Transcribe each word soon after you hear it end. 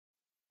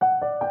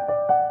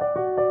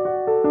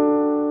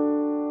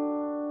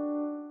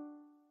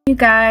You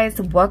guys,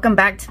 welcome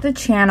back to the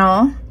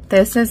channel.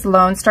 This is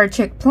Lone Star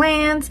Chick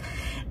Plans,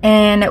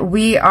 and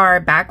we are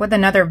back with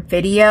another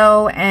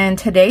video. And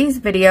today's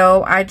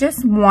video, I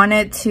just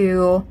wanted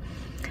to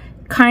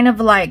kind of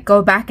like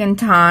go back in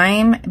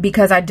time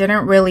because I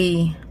didn't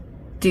really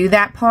do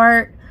that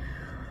part.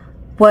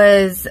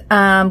 Was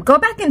go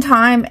back in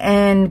time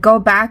and go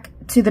back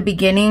to the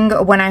beginning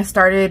when I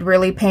started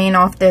really paying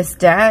off this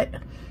debt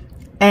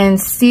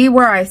and see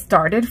where I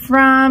started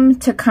from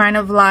to kind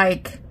of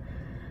like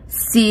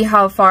see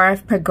how far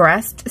I've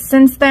progressed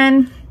since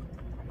then.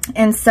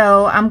 And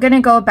so I'm gonna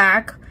go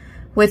back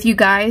with you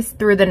guys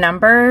through the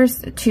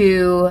numbers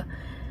to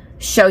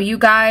show you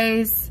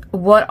guys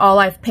what all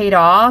I've paid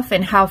off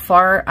and how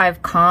far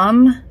I've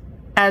come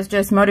as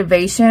just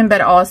motivation,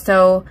 but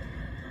also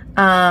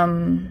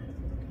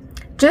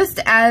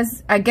just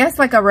as, I guess,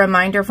 like a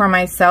reminder for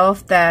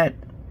myself that,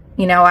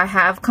 you know, I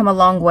have come a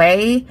long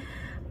way,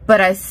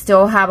 but I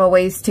still have a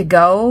ways to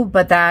go,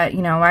 but that,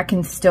 you know, I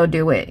can still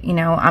do it. You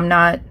know, I'm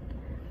not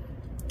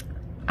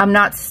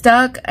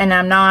stuck and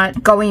I'm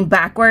not going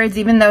backwards,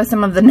 even though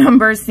some of the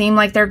numbers seem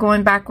like they're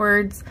going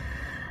backwards.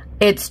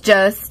 It's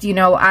just, you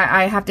know,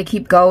 I have to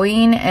keep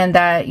going, and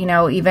that, you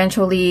know,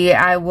 eventually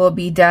I will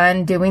be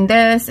done doing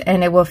this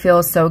and it will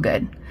feel so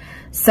good.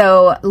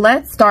 So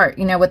let's start,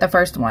 you know, with the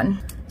first one.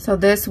 So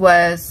this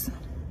was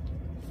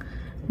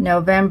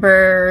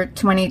November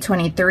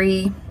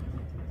 2023.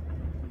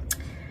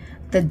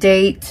 The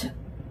date,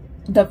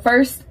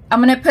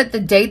 I'm going to put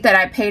the date that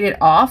I paid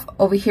it off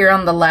over here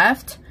on the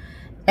left.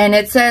 And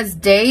it says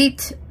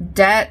date,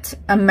 debt,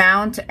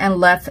 amount, and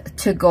left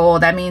to go.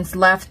 That means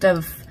left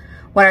of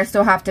what I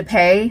still have to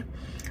pay.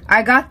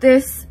 I got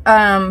this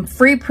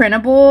free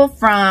printable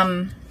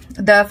from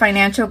the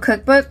Financial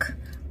Cookbook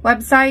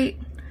website.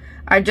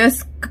 I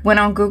just went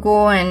on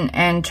Google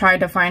and tried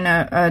to find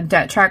a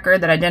debt tracker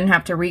that I didn't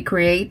have to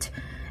recreate.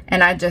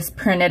 And I just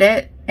printed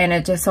it. And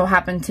it just so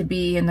happened to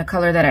be in the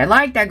color that I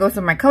liked. That goes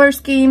with my color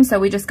scheme, so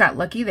we just got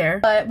lucky there.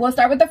 But we'll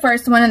start with the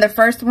first one, and the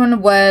first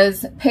one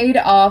was paid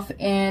off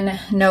in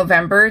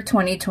November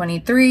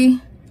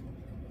 2023.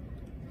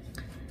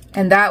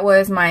 And that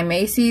was my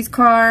Macy's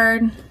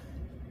card.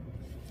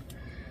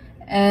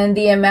 And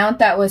the amount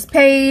that was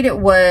paid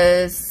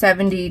was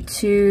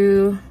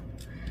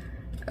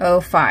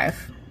 $72.05.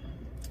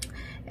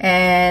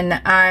 And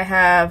I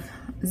have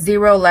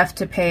 $0 left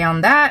to pay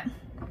on that.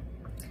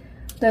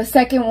 The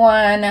second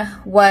one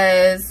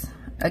was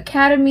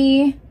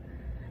Academy,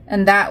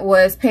 and that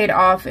was paid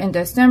off in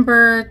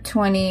December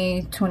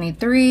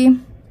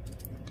 2023.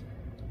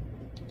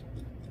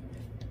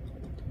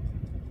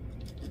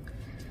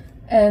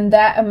 And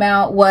that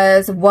amount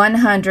was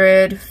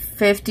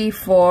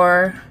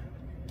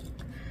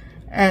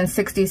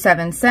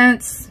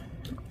 $154.67,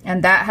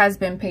 and that has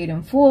been paid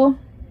in full.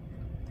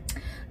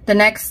 The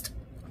next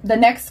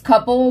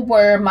couple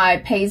were my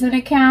Payson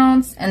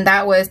accounts, and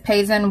that was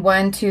Payson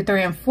 1, 2,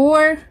 3, and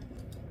 4.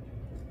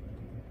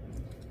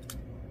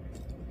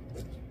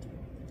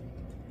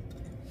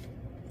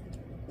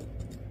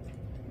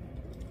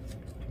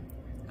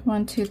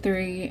 One, two,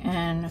 3,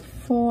 and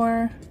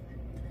 4.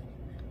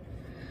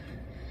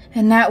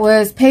 And that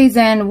was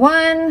Payson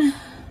 1,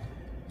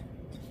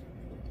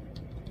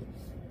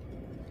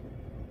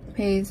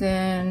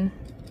 Payson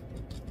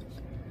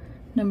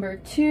number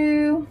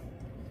 2,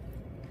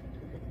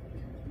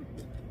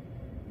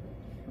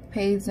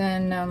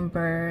 Payson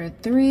number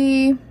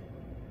 3,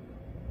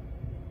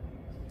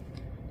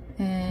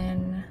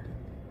 and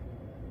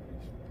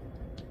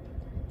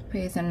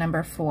Payson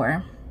number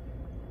 4.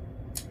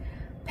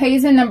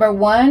 Payson number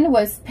 1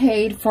 was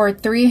paid for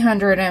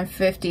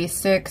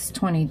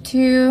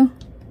 $356.22.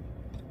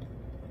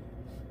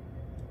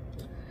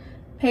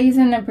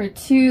 Payson number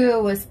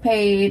 2 was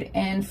paid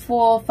in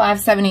full,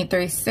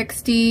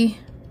 $573.60.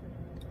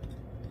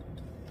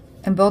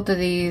 And both of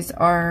these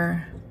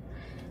are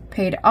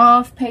paid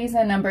off.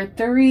 Payson number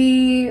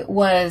 3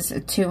 was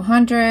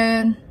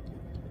 $200.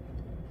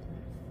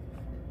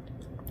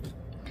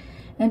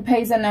 And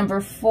Payson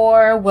number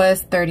 4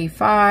 was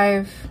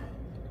 $35.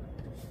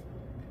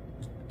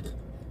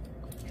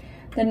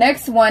 The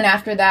next one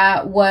after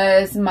that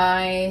was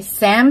my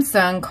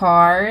Samsung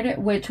card,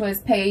 which was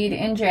paid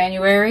in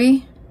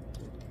January.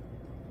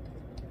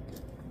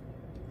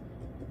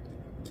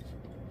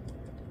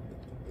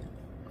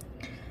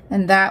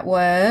 And that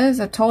was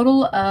a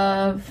total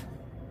of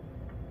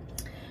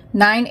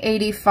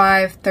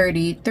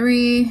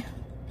 $985.33.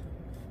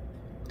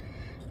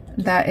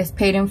 That is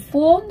paid in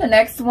full. The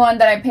next one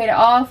that I paid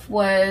off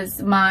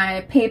was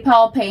my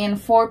PayPal Pay in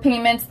 4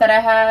 payments that I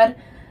had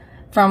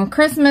from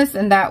Christmas,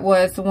 and that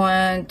was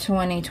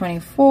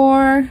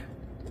 1/20/24.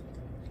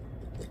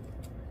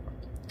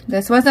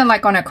 This wasn't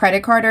like on a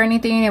credit card or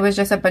anything. It was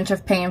just a bunch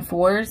of Pay in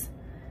 4s.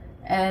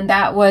 And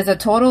that was a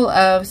total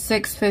of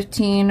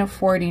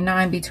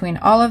 $615.49 between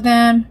all of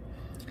them.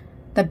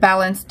 The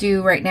balance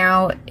due right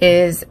now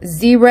is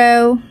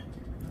 $0.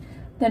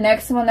 The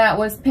next one that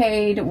was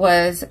paid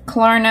was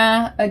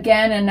Klarna.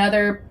 Again,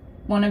 another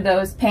one of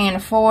those Pay in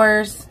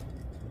 4s.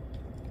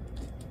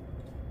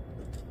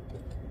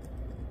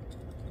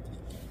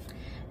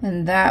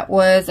 And that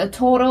was a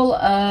total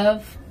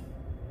of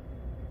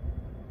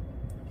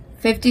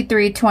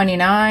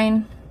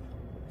 $53.29.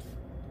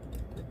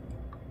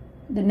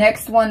 The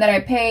next one that I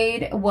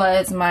paid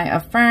was my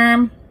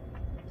Affirm,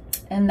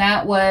 and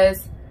that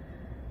was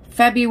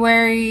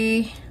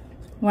February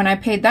when I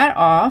paid that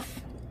off.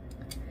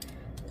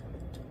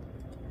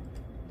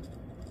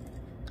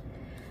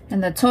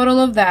 And the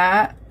total of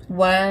that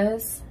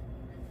was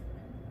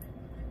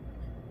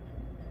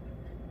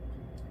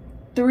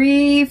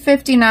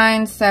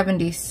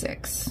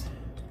 $359.76.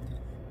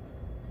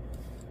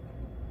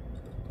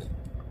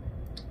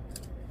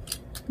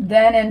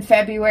 Then in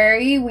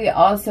February, we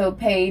also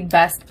paid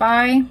Best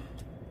Buy.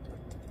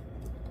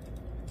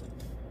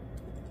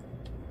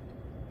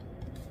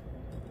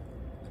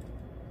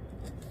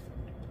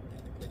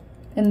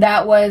 And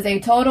that was a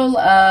total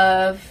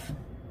of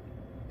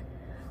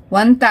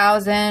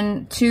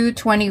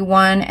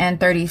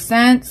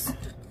 $1,221.30.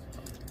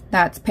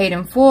 That's paid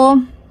in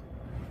full.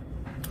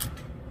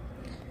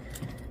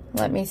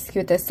 Let me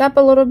scoot this up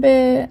a little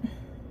bit.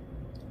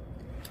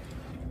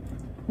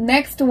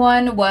 Next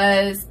one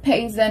was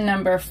Payzen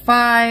number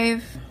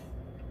 5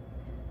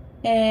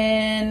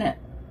 in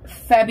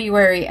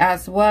February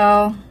as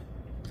well.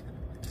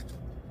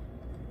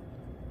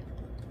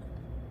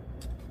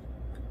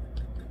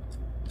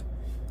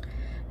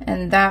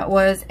 And that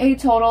was a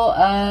total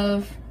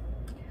of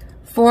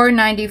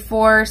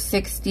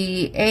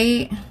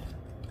 $494.68.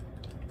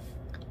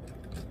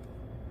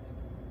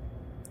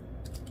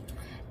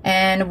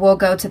 And we'll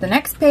go to the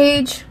next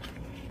page.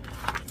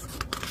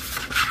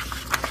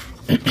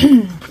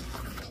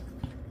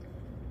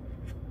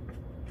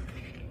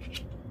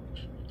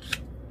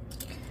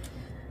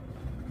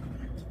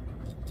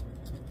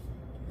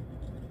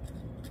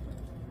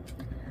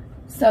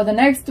 So the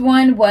next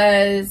one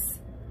was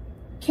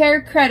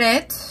Care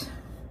Credit.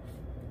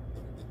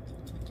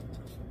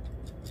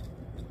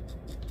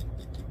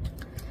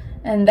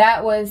 And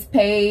that was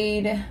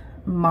paid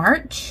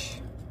March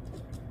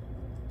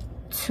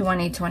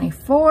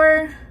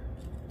 2024.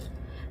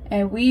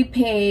 And we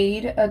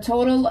paid a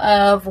total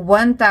of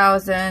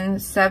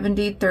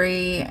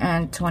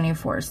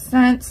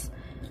 $1,073.24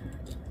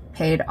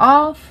 paid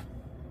off.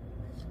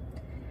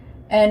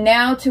 And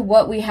now to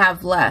what we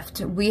have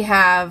left. We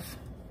have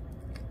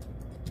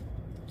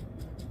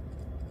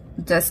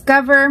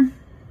Discover,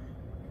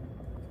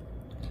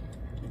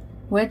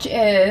 which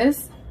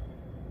is,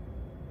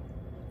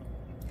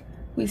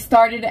 we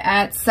started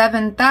at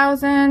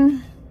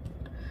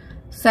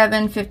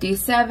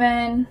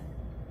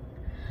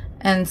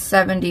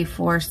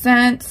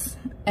 $7,757.74,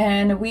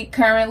 and we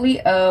currently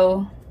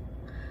owe,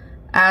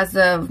 as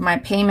of my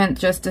payment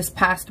just this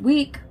past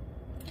week,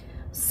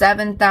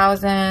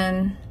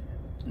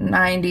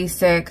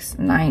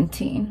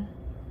 $7,096.19.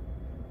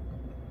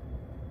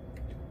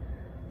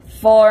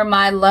 For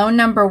my loan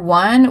number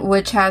 1,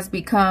 which has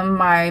become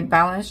my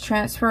balance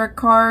transfer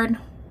card,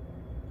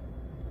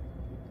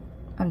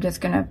 I'm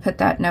just going to put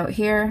that note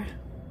here.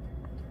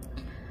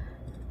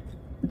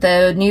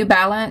 The new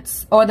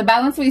balance, or the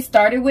balance we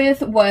started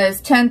with,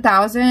 was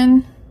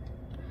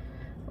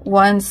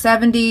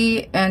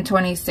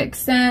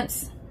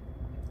 $10,170.26.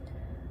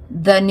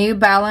 The new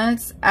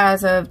balance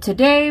as of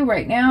today,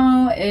 right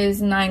now,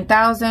 is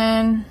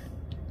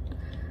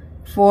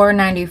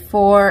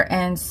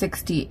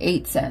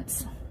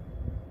 $9,494.68.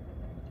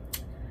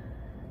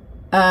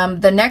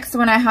 The next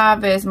one I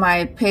have is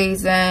my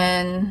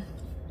Payzen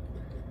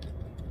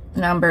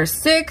number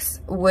 6,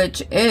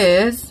 which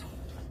is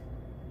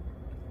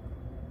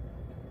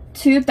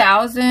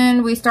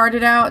 $2,000. We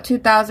started out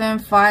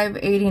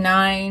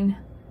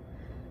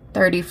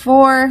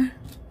 $2,589.34,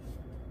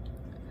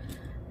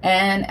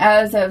 and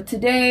as of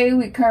today,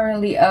 we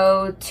currently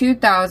owe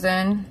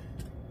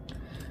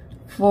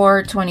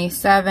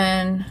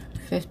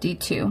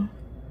 $2,427.52.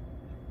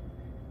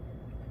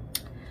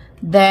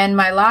 Then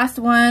my last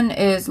one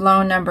is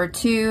loan number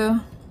 2,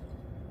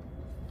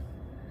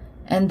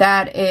 and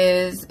that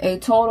is a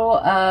total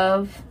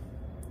of,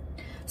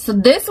 so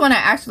this one I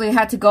actually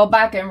had to go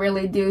back and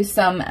really do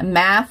some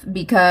math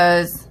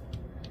because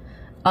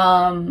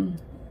the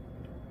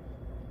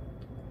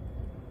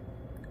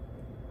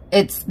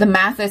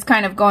math is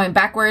kind of going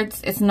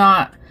backwards. It's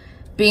not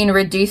being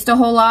reduced a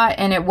whole lot,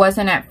 and it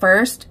wasn't at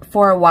first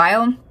for a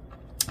while,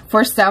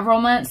 for several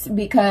months,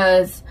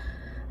 because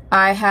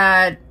I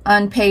had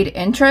unpaid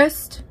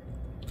interest.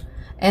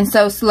 And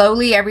so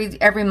slowly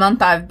every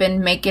month I've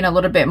been making a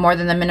little bit more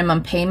than the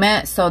minimum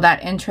payment, so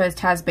that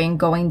interest has been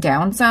going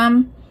down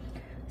some.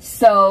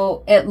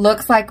 So it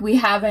looks like we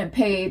haven't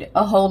paid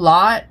a whole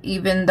lot,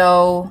 even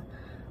though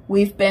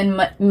we've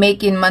been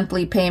making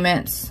monthly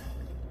payments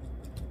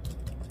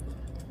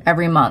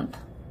every month.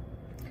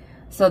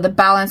 So the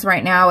balance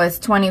right now is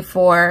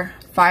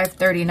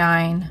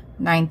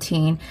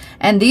 $24,539.19.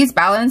 And these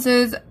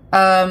balances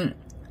are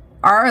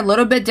a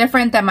little bit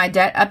different than my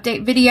debt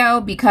update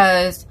video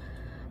because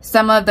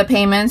some of the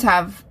payments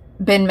have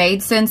been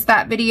made since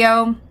that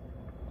video.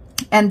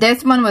 And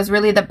this one was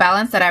really the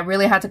balance that I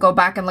really had to go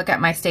back and look at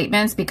my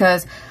statements,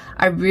 because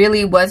I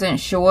really wasn't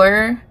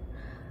sure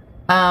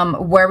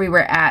where we were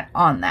at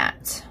on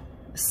that.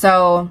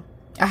 So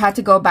I had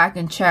to go back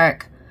and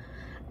check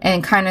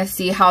and kind of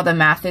see how the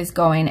math is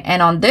going.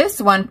 And on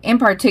this one in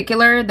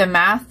particular, the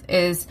math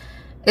is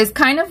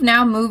kind of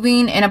now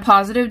moving in a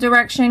positive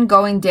direction,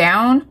 going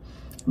down.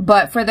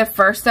 But for the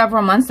first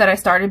several months that I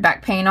started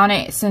back paying on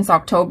it since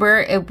October,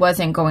 it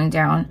wasn't going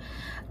down.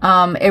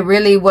 It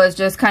really was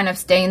just kind of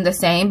staying the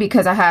same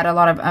because I had a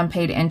lot of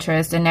unpaid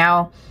interest. And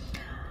now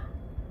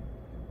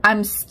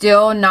I'm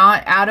still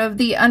not out of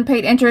the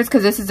unpaid interest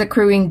because this is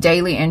accruing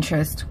daily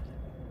interest.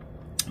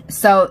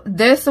 So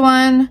this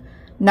one,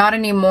 not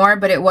anymore,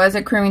 but it was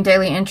accruing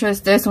daily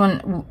interest. This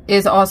one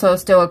is also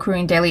still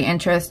accruing daily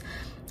interest.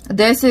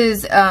 This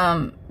is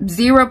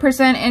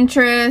 0%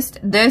 interest.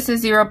 This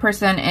is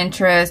 0%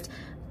 interest.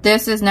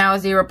 This is now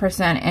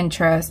 0%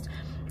 interest.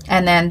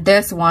 And then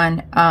this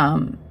one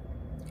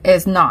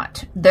is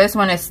not. This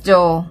one is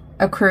still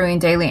accruing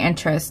daily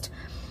interest.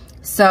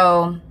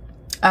 So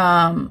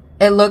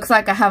it looks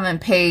like I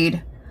haven't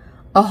paid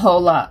a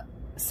whole lot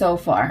so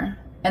far.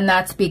 And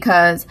that's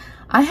because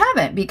I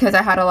haven't, because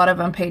I had a lot of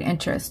unpaid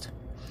interest.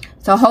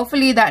 So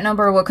hopefully that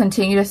number will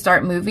continue to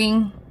start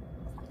moving.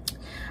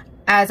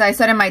 As I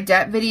said in my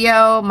debt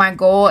video, my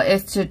goal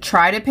is to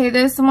try to pay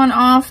this one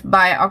off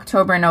by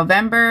October,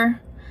 November.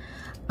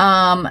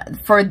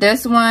 For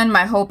this one,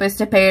 my hope is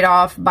to pay it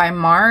off by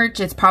March.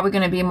 It's probably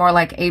going to be more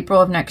like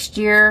April of next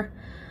year,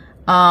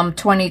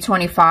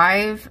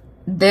 2025.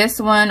 This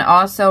one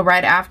also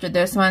right after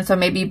this one, so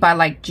maybe by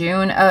like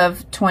June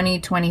of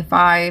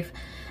 2025.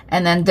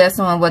 And then this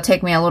one will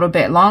take me a little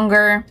bit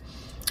longer,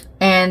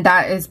 and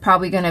that is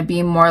probably going to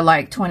be more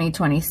like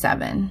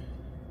 2027.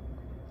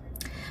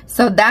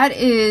 So that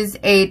is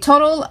a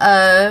total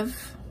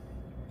of,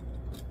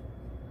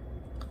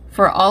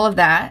 for all of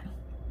that,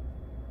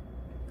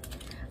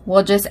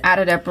 we'll just add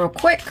it up real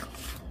quick.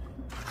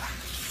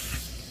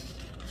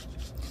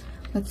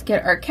 Let's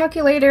get our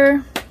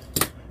calculator.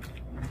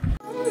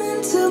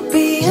 To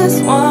be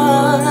as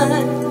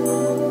one.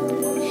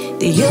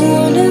 The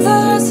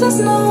universe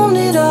has known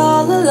it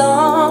all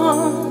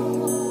along.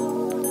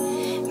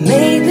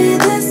 Maybe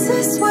this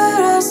is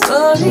where our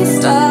story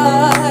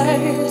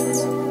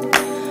starts.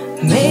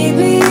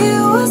 Maybe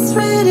it was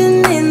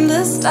written in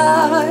the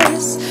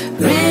stars.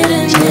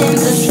 Written in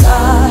the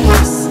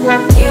stars.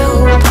 You,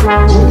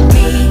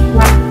 me,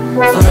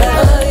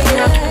 forever,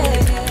 yeah.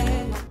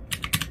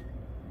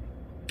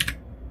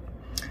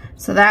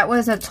 So that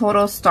was a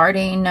total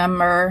starting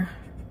number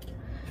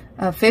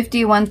of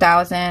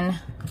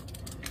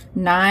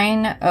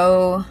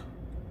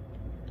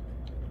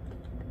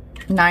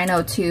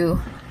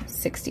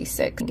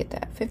 $51,902.66. Get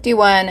that,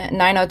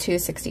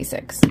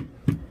 $51,902.66.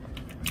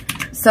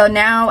 So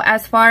now,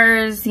 as far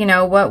as, you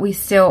know, what we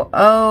still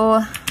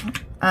owe,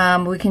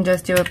 we can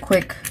just do a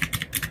quick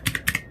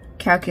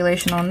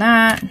calculation on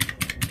that.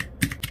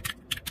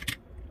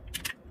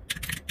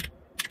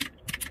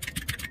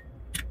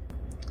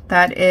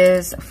 That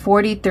is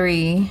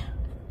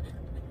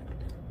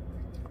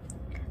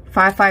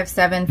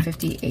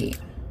 $43,557.58.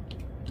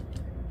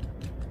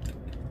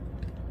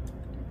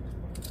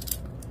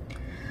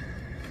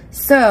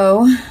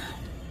 So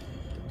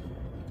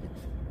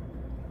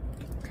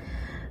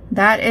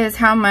that is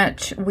how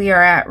much we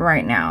are at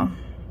right now.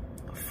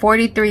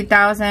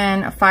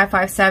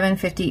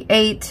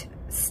 $43,557.58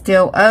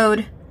 still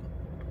owed.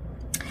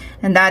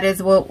 And that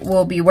is what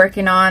we'll be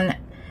working on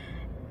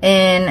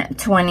in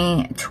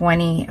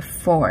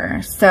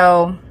 2024.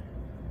 So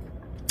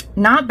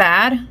not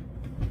bad.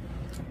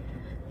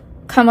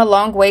 Come a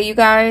long way, you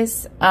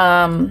guys.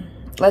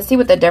 Let's see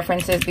what the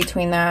difference is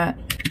between that.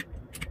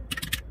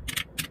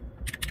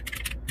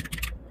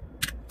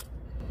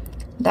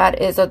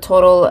 That is a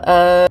total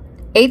of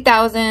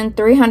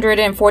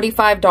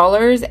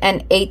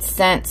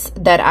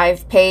 $8,345.08 that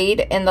I've paid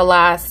in the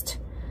last,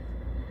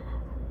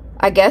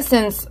 I guess,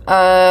 since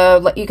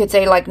you could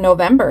say like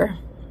November,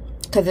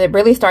 because it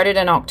really started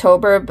in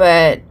October,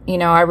 but you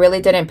know, I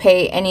really didn't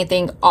pay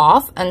anything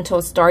off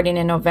until starting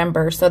in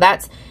November. So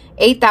that's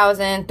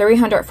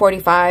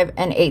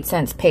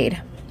 $8,345.08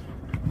 paid.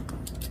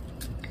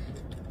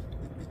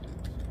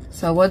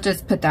 So we'll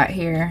just put that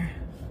here.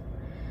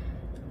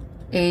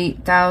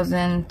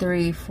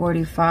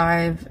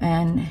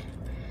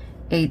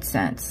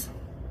 $8,345.08.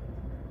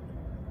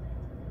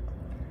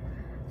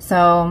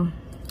 So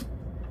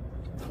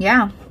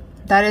yeah,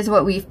 that is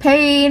what we've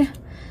paid.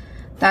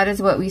 That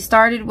is what we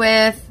started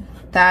with.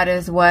 That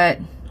is what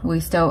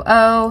we still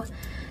owe.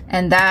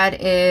 And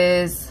that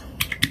is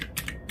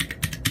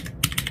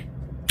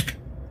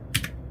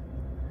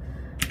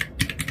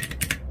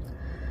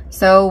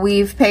so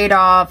we've paid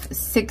off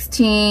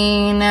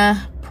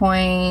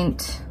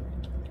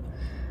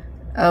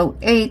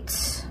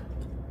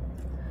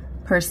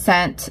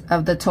 16.08%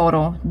 of the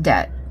total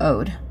debt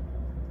owed.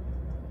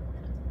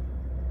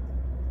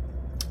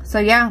 So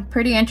yeah,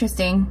 pretty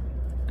interesting.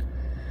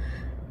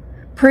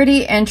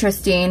 Pretty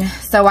interesting.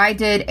 So I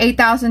did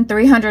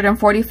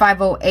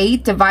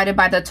 8,345.08 divided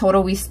by the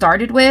total we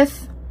started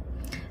with.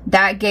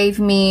 That gave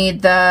me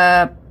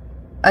the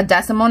a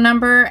decimal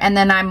number, and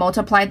then I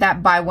multiplied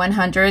that by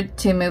 100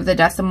 to move the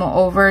decimal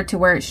over to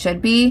where it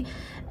should be.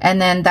 And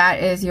then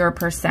that is your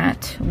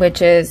percent,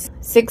 which is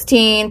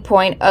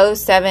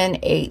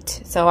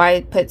 16.078. So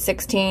I put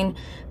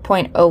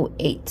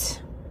 16.08.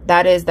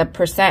 That is the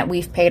percent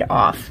we've paid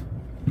off.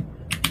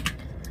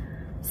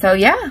 So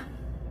yeah,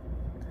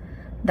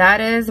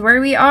 that is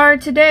where we are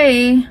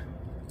today.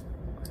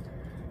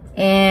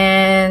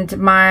 And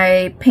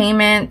my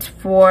payment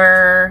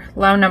for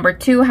loan number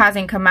 2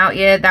 hasn't come out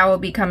yet. That will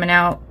be coming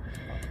out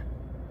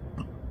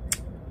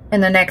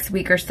in the next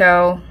week or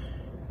so.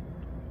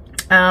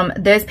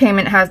 This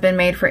payment has been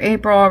made for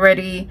April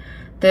already.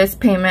 This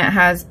payment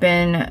has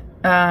been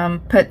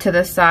put to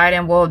the side,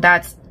 and well,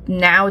 that's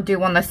now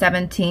due on the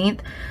 17th.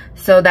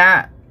 So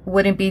that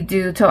wouldn't be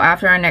due till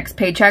after our next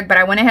paycheck. But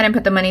I went ahead and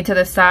put the money to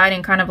the side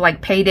and kind of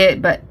like paid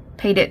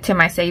it to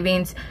my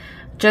savings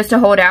just to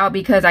hold out,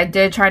 because I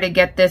did try to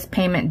get this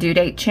payment due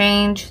date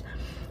changed.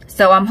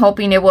 So I'm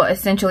hoping it will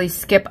essentially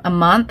skip a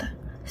month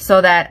so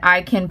that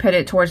I can put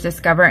it towards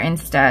Discover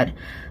instead.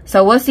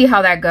 So we'll see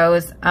how that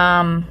goes.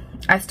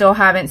 I still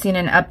haven't seen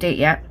an update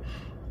yet.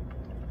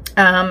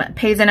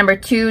 Payza number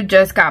 2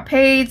 just got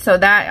paid, so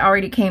that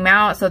already came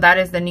out. So that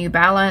is the new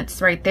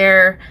balance right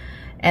there.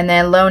 And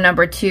then loan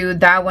number 2,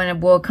 that one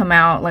will come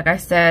out. Like I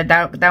said,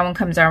 that one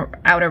comes out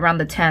around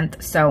the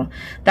 10th. So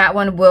that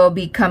one will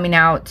be coming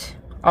out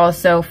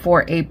also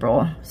for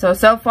April. So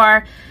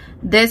far,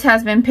 this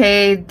has been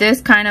paid.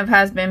 This kind of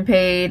has been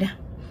paid.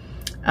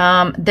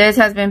 This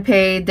has been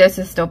paid. This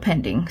is still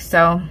pending.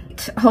 So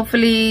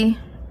hopefully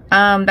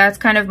that's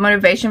kind of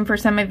motivation for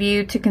some of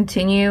you to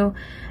continue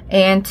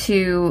and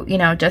to, you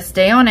know, just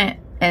stay on it.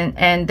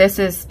 And this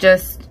is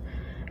just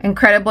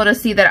incredible to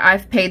see that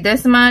I've paid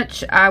this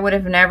much. I would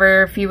have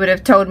never, if you would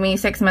have told me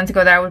 6 months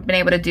ago that I would have been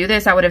able to do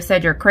this, I would have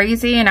said you're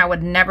crazy and I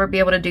would never be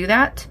able to do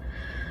that.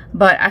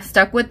 But I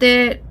stuck with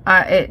it.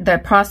 The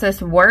process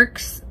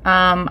works.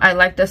 I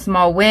like the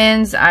small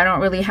wins. I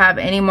don't really have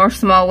any more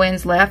small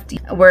wins left.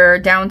 We're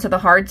down to the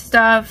hard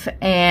stuff,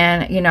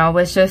 and you know,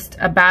 it's just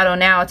a battle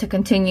now to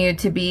continue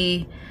to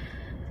be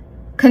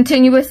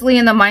continuously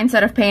in the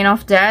mindset of paying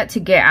off debt to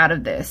get out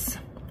of this.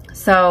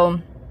 So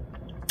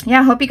yeah,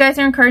 I hope you guys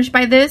are encouraged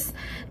by this.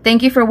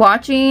 Thank you for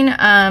watching.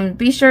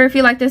 Be sure, if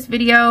you like this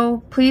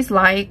video, please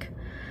like.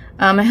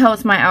 It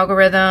helps my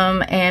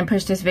algorithm and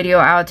push this video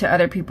out to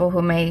other people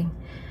who may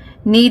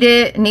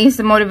need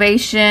some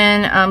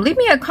motivation. Leave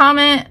me a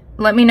comment.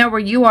 Let me know where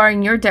you are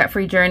in your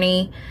debt-free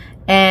journey.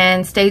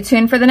 And stay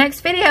tuned for the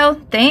next video.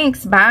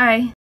 Thanks.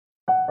 Bye.